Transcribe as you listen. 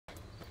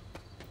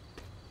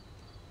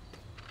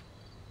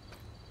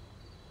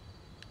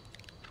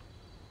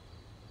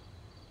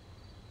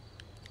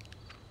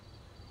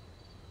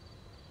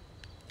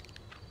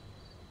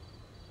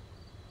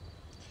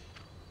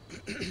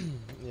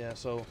Yeah,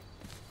 so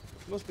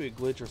it must be a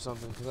glitch or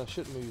something, because I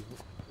shouldn't be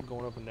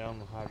going up and down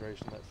the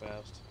hydration that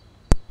fast.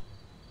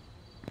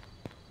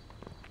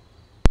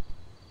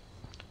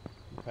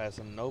 I'm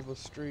passing Nova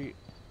Street.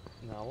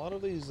 Now, a lot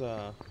of these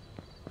little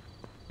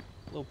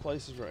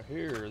places right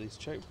here, these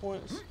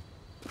checkpoints,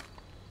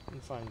 you can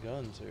find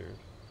guns here.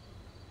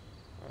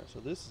 Alright, so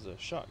this is a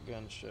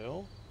shotgun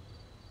shell.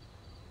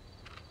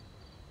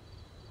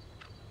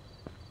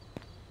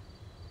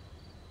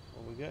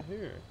 What we got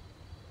here?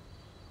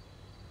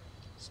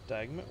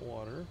 Stagnant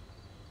water.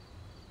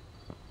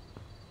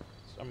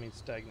 I mean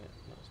stagnant,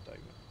 not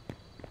stagnant.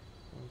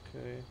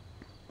 Okay.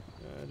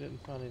 I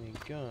didn't find any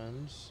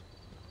guns.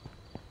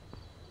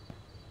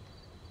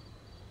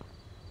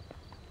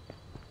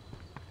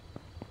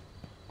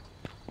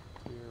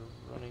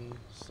 We're running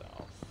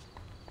south.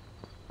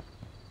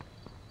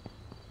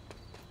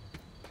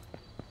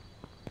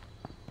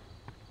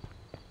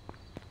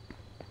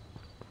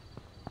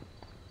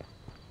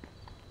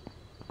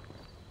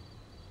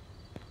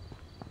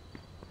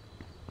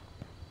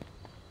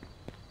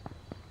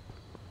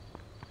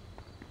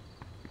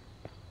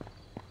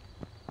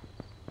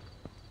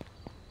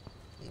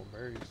 More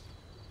berries.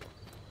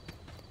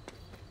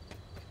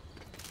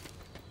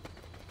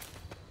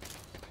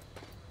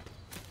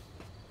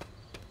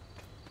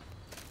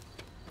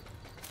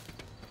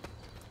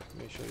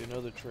 Let me show you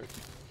another trick.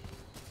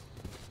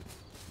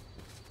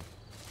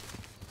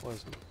 Well,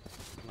 it's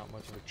not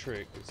much of a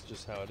trick, it's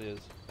just how it is.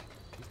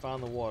 You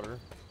find the water.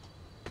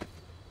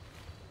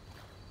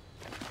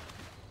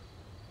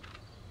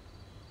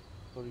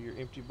 Go to your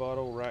empty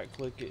bottle, right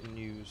click it and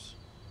use.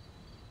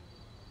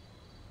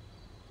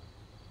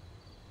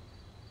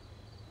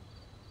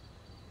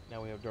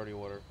 Now we have dirty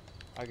water.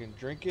 I can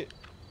drink it,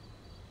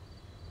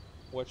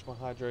 watch my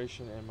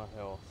hydration and my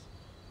health.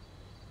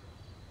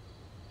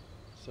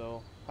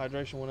 So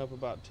hydration went up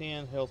about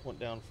 10, health went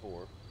down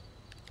 4.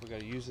 We got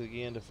to use it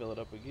again to fill it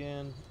up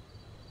again.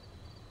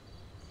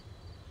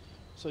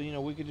 So you know,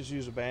 we could just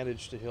use a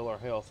bandage to heal our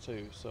health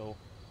too. So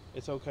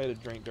it's okay to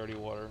drink dirty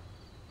water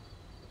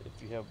if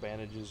you have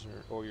bandages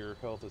or your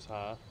health is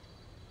high.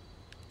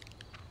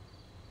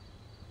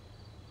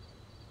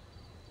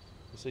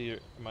 See,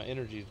 my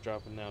energy is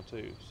dropping now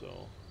too,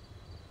 so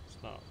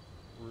it's not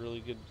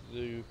really good to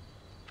do.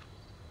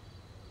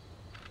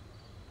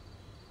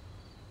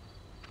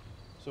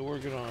 So we're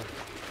gonna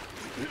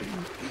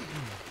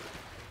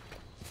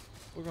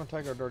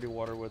take our dirty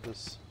water with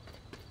us,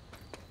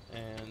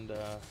 and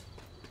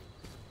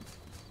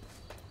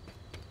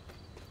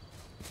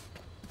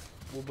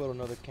we'll build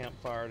another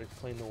campfire to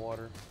clean the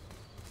water.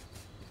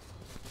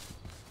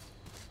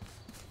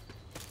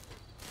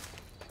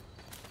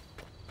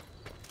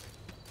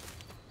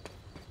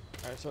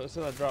 Alright, so it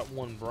said I dropped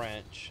one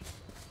branch.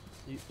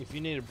 If you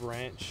need a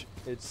branch,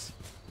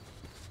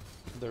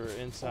 they're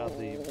inside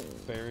the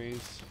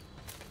berries.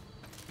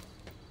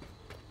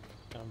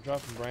 And I'm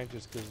dropping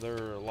branches because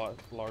they're a lot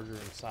larger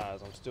in size.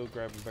 I'm still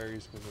grabbing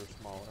berries because they're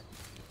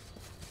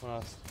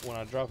smaller. When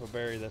I drop a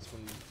berry, that's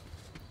when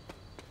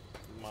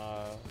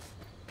my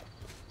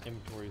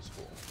inventory is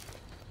full.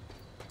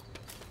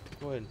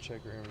 Go ahead and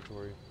check your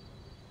inventory.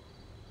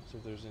 See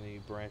if there's any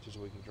branches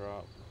we can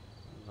drop.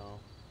 No.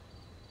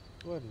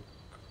 Go ahead and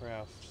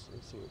craft.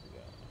 Let's see what we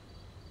got.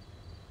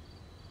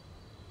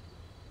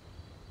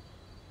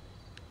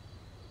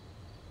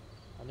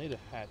 I need a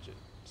hatchet,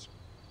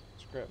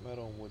 scrap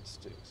metal, and wood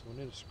sticks. We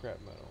need a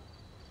scrap metal.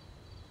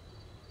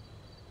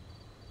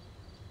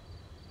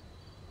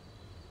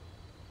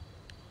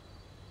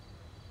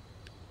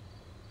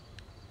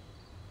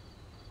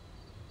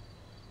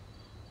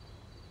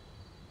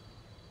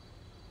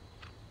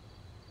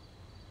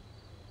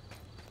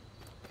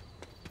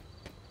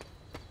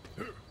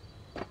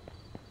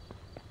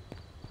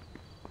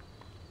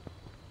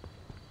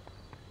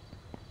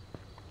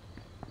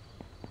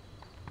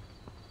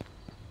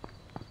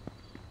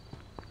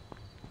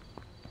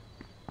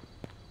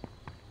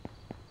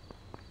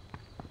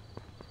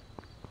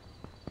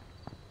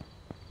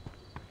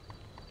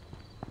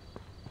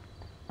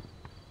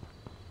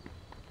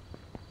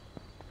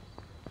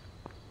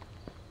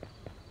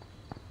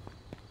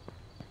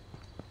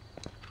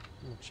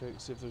 Check,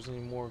 see if there's any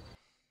more.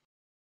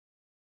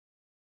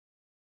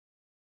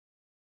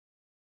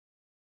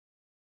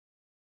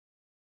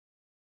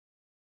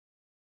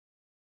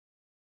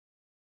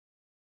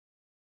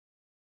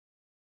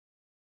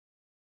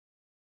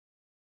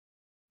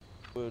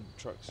 Wood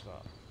truck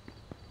stop.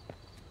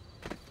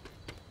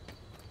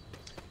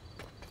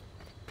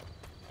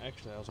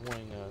 Actually, I was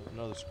wanting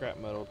another scrap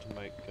metal to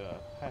make a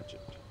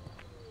hatchet.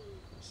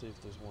 Let's see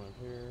if there's one in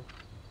here.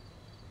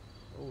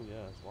 Oh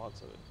yeah, there's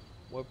lots of it.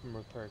 Weapon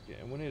repair kit,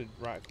 and we need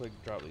to right click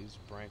to drop these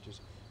branches.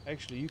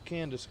 Actually, you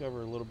can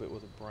discover a little bit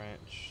with a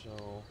branch,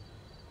 so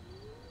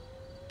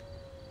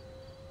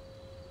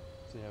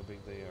see how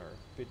big they are.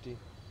 50.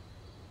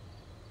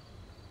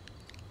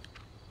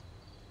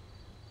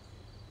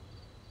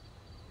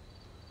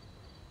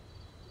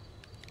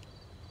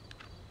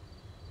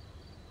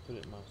 Put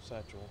it in my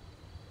satchel.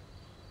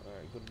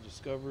 Alright, go to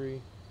discovery.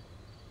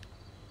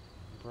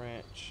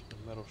 branch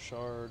and metal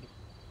shard,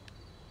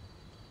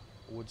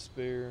 wood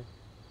spear,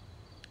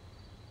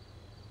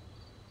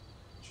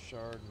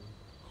 shard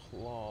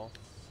and cloth,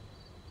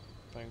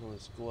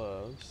 fingerless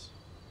gloves,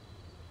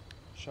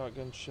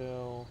 shotgun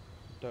shell,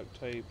 duct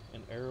tape,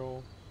 and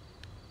arrow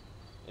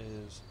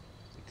is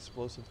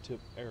explosive tip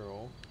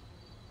arrow,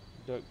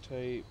 duct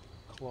tape,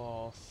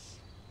 cloth,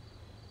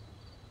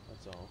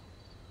 that's all.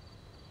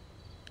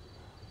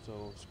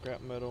 So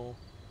scrap metal,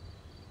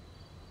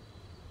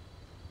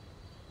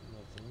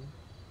 nothing.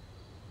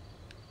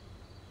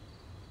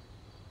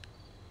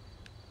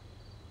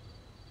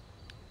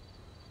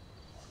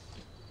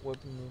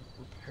 Weapon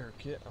repair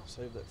kit, I'll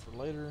save that for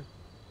later.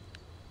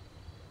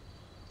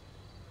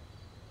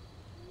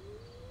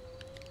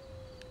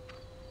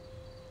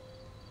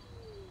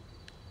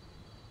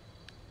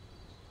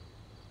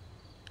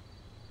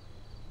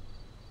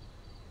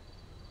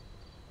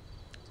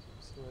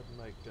 Let's go ahead and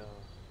make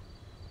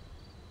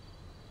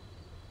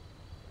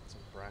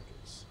some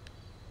brackets.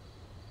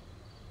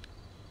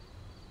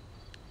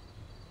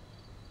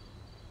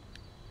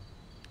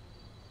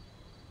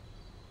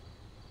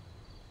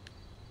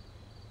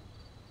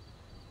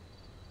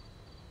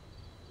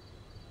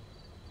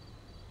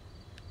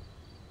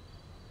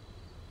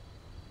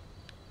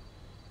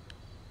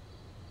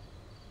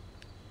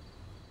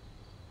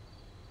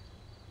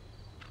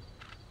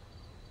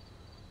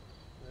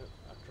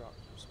 Drop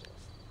some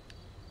stuff.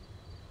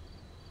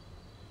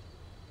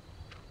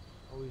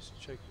 Always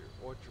check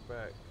watch your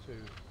back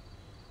too.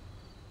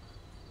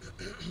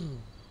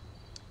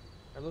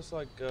 It looks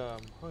like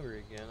I'm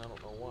hungry again. I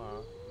don't know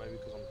why. Maybe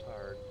because I'm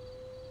tired.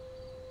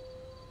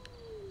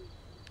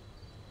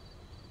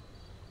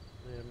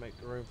 I need to make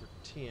room for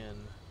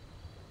 10.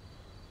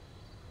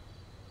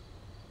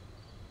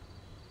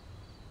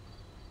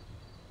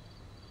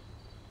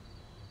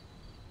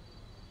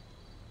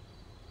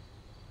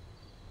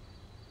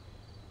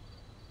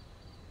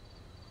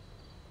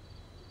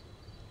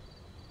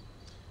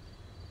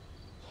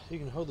 You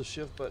can hold the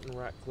shift button,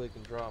 right click,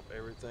 and drop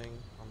everything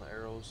on the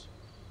arrows.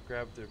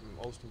 Grab the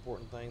most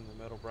important thing,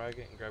 the metal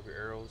bracket, and grab your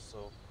arrows.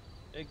 So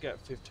it got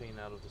 15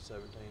 out of the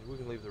 17. We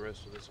can leave the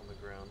rest of this on the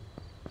ground.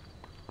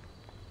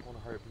 I want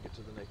to hurry up and get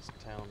to the next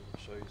town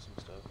and show you some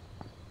stuff.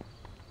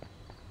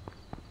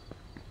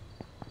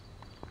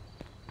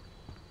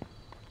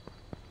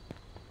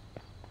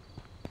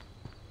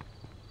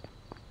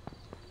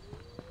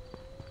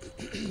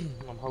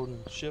 I'm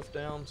holding shift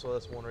down, so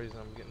that's one reason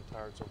I'm getting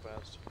tired so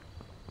fast.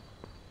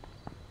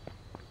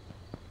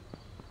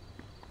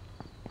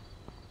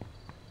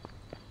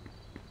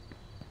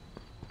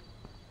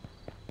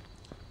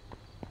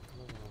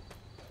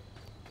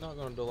 Not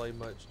going to delay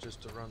much,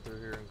 just to run through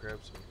here and grab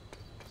some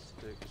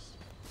sticks.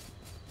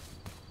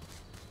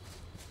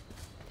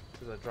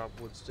 Because I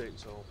dropped wood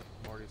sticks, so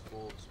I'm already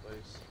full of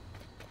space.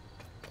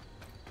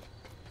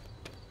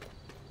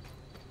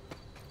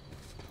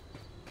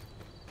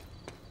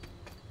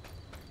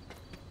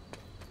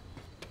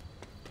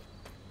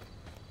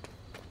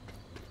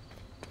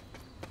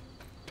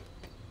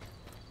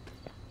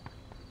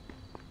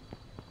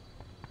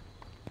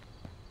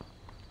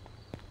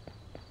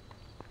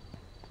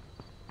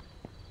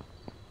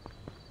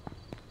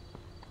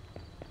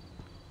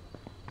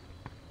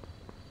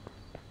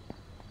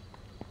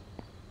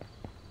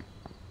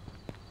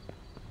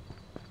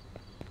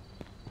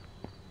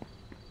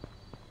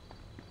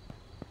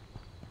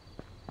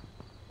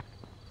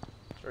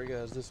 Sorry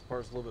guys, this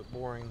part's a little bit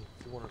boring.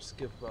 If you want to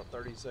skip about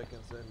 30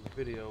 seconds in the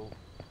video,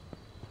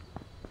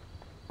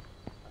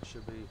 I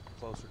should be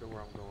closer to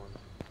where I'm going.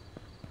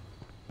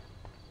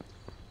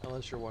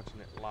 Unless you're watching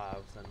it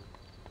live, then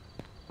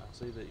I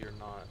see that you're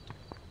not.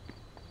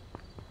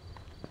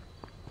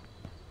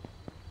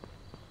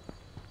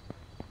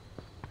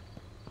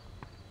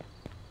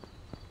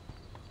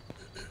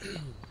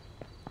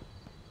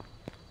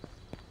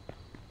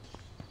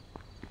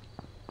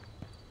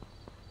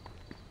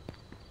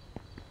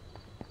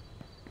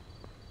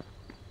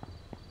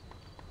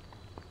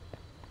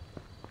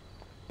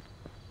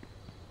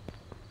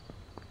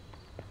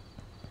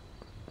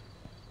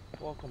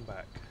 Welcome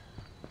back.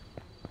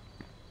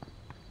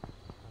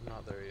 I'm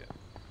not there yet.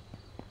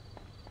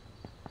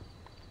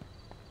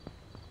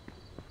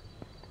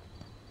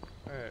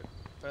 Alright,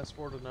 fast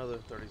forward another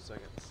 30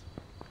 seconds.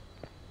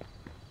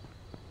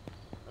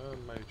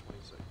 Maybe 20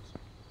 seconds.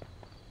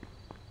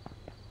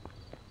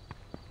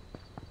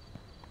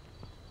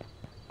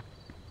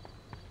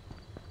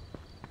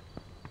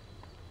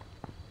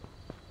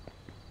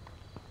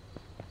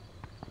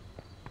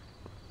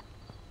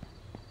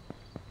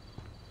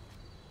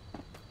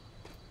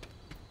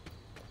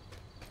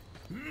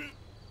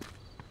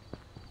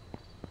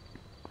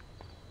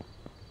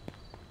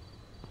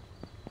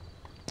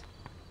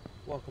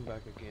 Welcome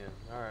back again.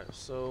 Alright,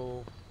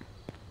 so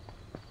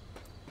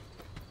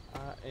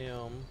I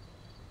am,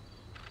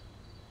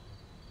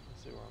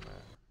 let's see where I'm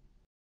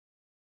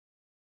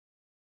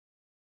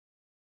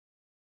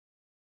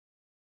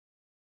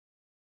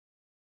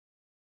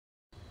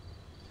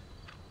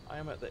at. I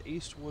am at the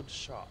Eastwood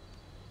shop.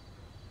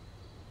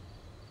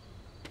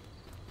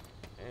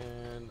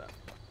 And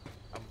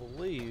I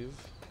believe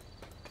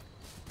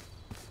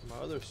my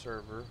other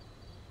server,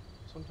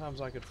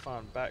 sometimes I could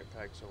find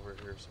backpacks over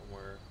here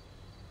somewhere.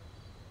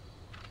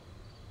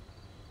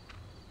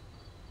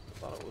 I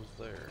thought it was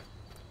there.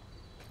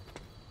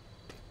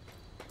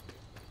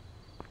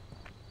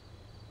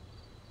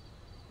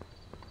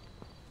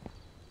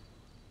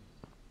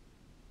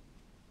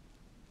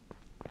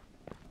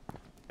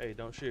 Hey,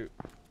 don't shoot.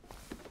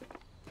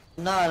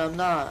 No, I'm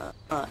not.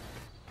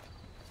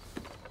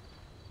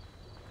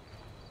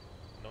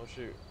 Don't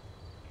shoot.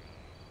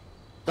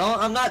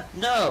 I'm not,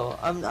 no.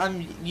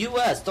 I'm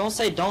US. Don't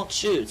say don't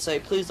shoot. Say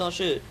please don't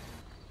shoot.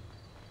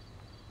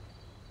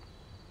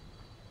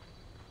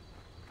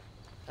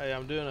 Hey,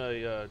 I'm doing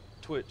a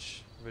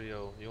Twitch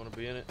video. You want to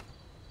be in it?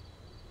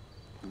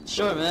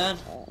 Sure, man.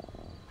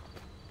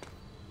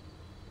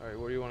 Alright,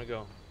 where do you want to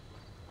go?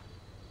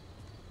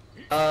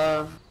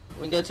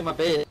 We can go to my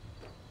bed.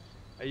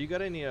 Hey, you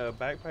got any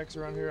backpacks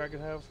around here I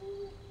could have?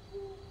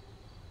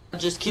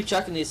 Just keep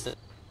checking these things.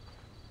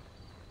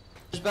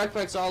 There's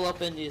backpacks all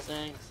up in these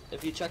things.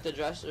 If you check the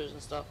dressers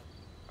and stuff.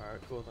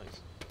 Alright, cool, thanks.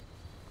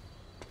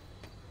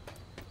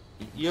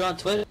 You're on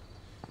Twitter?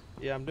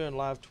 Yeah, I'm doing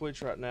live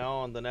Twitch right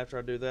now, and then after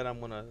I do that, I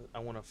want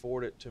to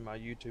forward it to my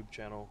YouTube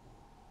channel.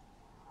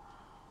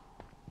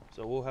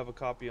 So we'll have a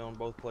copy on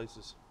both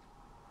places.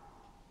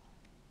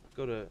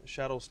 Go to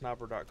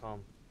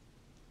ShadowSniper.com.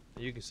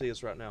 And you can see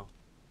us right now.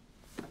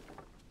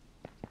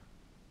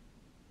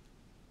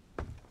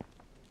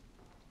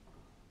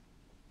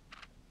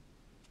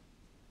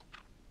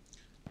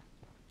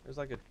 There's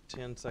like a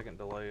 10-second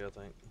delay, I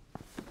think.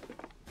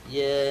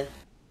 Yeah.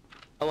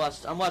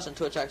 I'm watching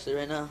Twitch actually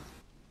right now.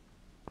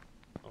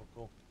 Oh,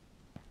 cool.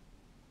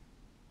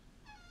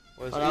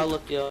 Well, But I'll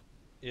look you up.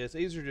 Yeah, it's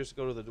easier just to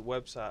go to the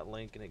website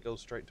link and it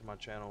goes straight to my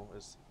channel.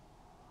 It's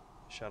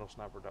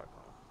ShadowSniper.com.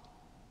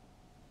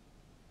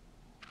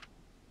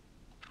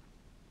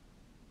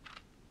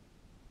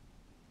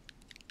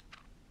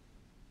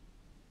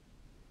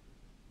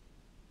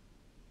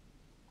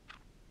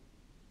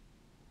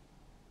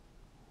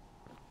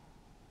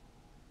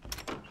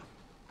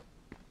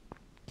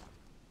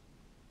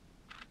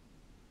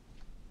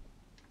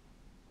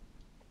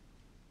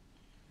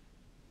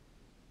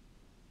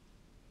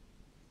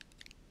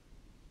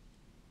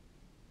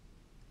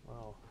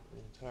 Wow, the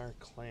entire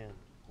clan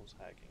was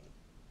hacking.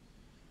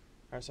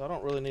 Alright, so I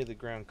don't really need the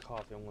ground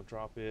coffee. I'm going to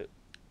drop it.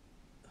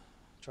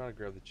 Try to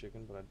grab the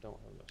chicken, but I don't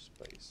have enough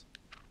space.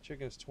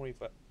 Chicken is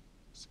 25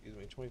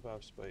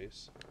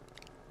 space.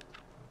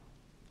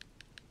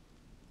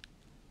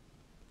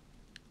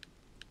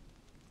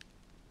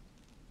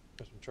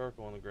 There's some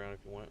charcoal on the ground if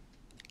you want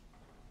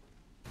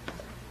it.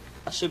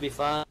 I should be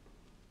fine.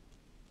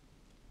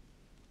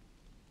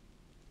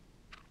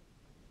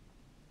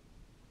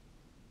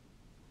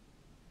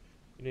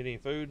 You need any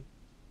food?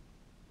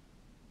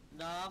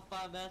 Nah, I'm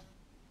fine, man.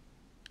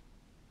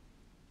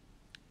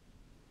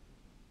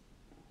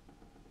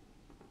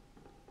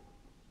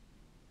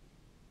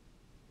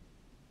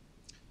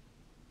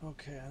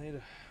 Okay, I need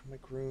to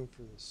make room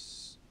for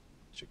this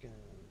chicken.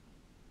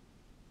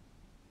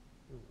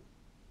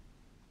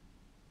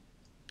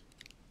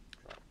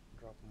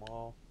 Drop them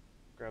all.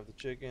 Grab the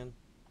chicken.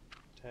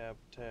 Tab.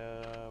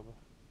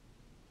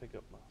 Pick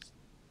up my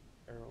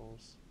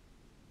arrows.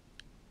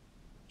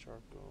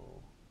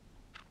 Charcoal.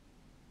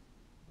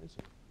 I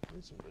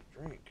need some to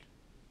drink.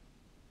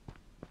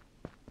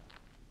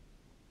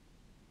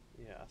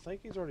 Yeah, I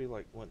think he's already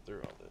like went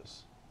through all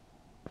this.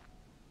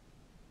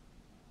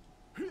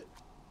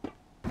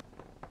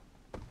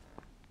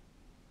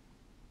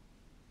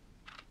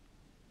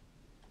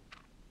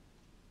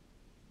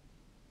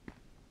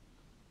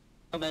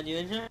 Oh man, you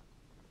in here?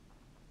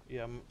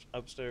 Yeah, I'm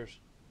upstairs.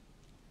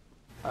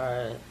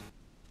 Alright.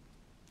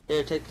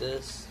 Here, take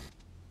this.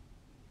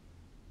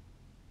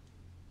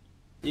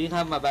 You can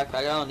have my backpack,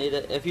 I don't need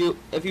it. If you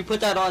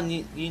put that on,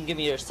 you can give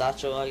me your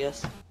satchel, I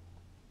guess.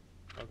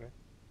 Okay.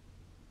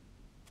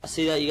 I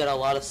see that you got a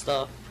lot of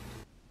stuff.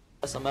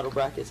 Got some metal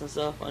brackets and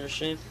stuff on your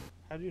stream.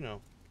 How do you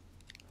know?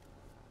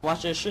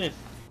 Watching your stream.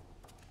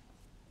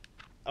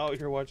 Oh,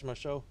 you're watching my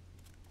show?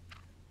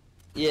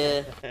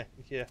 Yeah.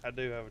 Yeah, I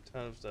do have a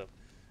ton of stuff.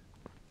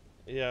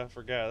 Yeah, I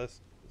forgot.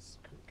 That's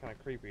kind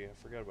of creepy. I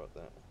forgot about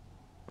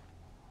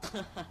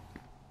that.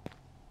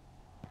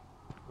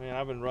 Man,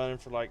 I've been running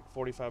for like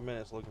 45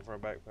 minutes looking for a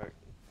backpack.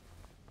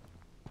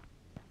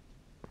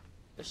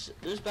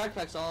 There's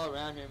backpacks all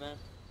around here, man.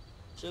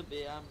 Should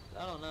be. I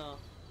don't know.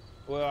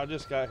 Well, I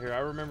just got here. I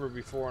remember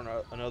before on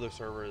another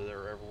server they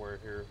were everywhere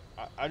here.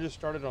 I just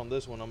started on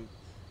this one.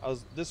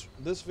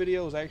 This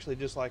video is actually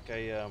just like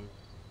a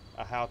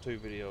how-to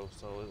video,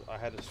 so I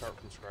had to start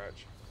from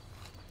scratch.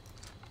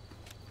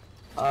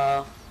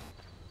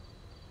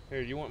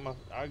 Here, you want my?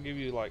 I'll give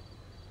you like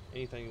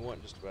anything you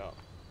want, just about.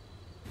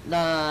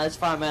 Nah, it's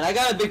fine, man. I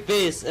got a big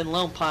base in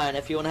Lone Pine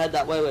if you want to head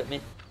that way with me.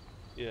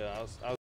 Yeah, I was